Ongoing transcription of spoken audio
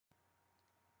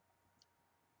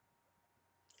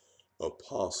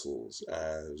apostles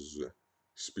as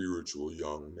spiritual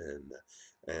young men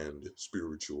and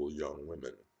spiritual young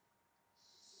women.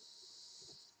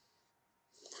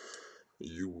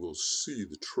 You will see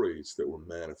the traits that were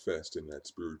manifest in that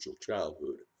spiritual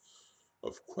childhood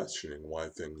of questioning why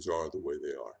things are the way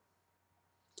they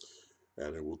are.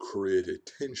 And it will create a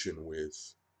tension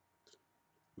with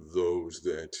those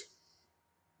that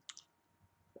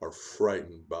are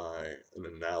frightened by an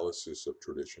analysis of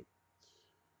tradition.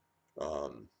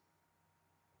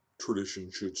 Tradition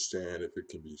should stand if it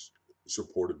can be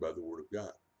supported by the Word of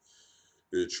God.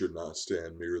 It should not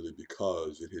stand merely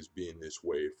because it has been this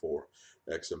way for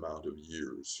X amount of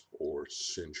years or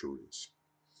centuries.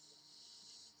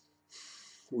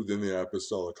 Within the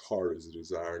apostolic heart is a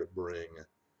desire to bring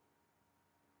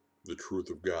the truth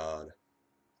of God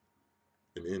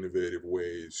in innovative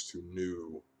ways to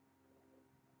new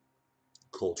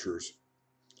cultures,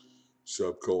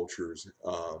 subcultures,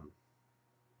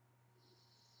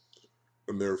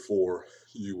 and therefore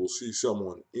you will see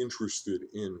someone interested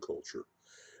in culture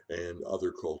and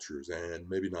other cultures and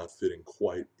maybe not fitting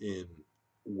quite in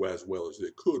as well as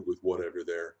they could with whatever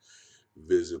their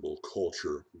visible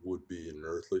culture would be in an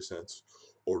earthly sense,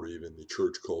 or even the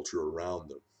church culture around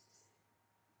them.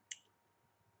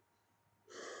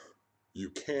 You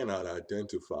cannot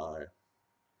identify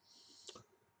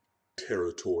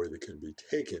territory that can be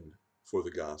taken for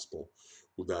the gospel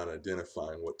without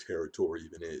identifying what territory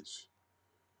even is,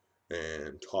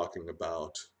 and talking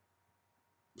about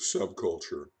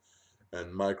subculture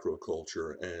and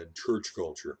microculture and church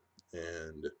culture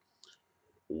and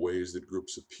ways that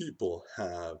groups of people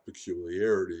have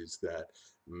peculiarities that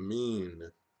mean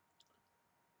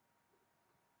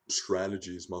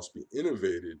strategies must be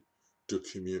innovated to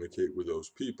communicate with those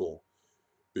people,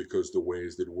 because the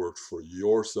ways that worked for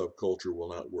your subculture will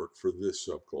not work for this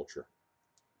subculture.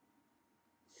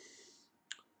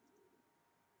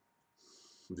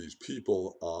 These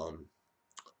people,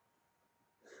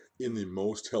 in the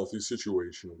most healthy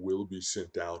situation, will be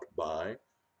sent out by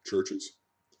churches,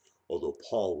 although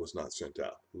Paul was not sent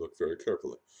out. Look very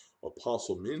carefully.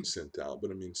 Apostle means sent out,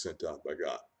 but it means sent out by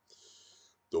God.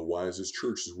 The wisest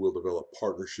churches will develop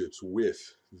partnerships with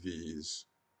these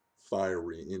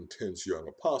fiery, intense young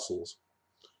apostles.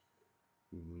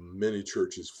 Many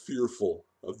churches, fearful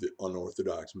of the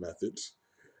unorthodox methods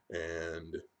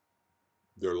and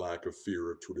their lack of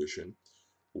fear of tradition,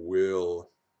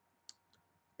 will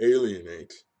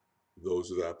alienate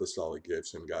those with apostolic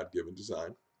gifts and God-given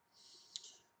design,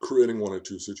 creating one of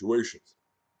two situations.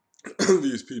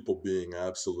 These people being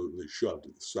absolutely shoved to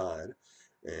the side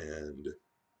and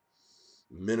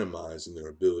minimizing their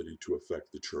ability to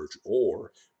affect the church,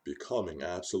 or becoming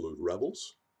absolute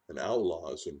rebels and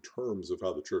outlaws in terms of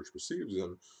how the church perceives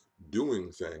them, doing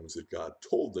things that God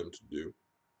told them to do,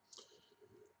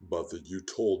 but that you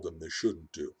told them they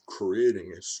shouldn't do,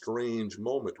 creating a strange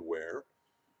moment where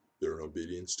they're in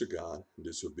obedience to God and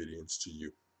disobedience to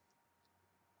you.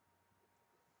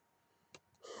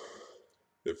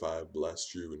 If I have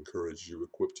blessed you, encouraged you,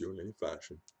 equipped you in any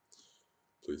fashion,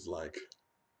 please like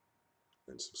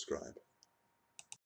and subscribe.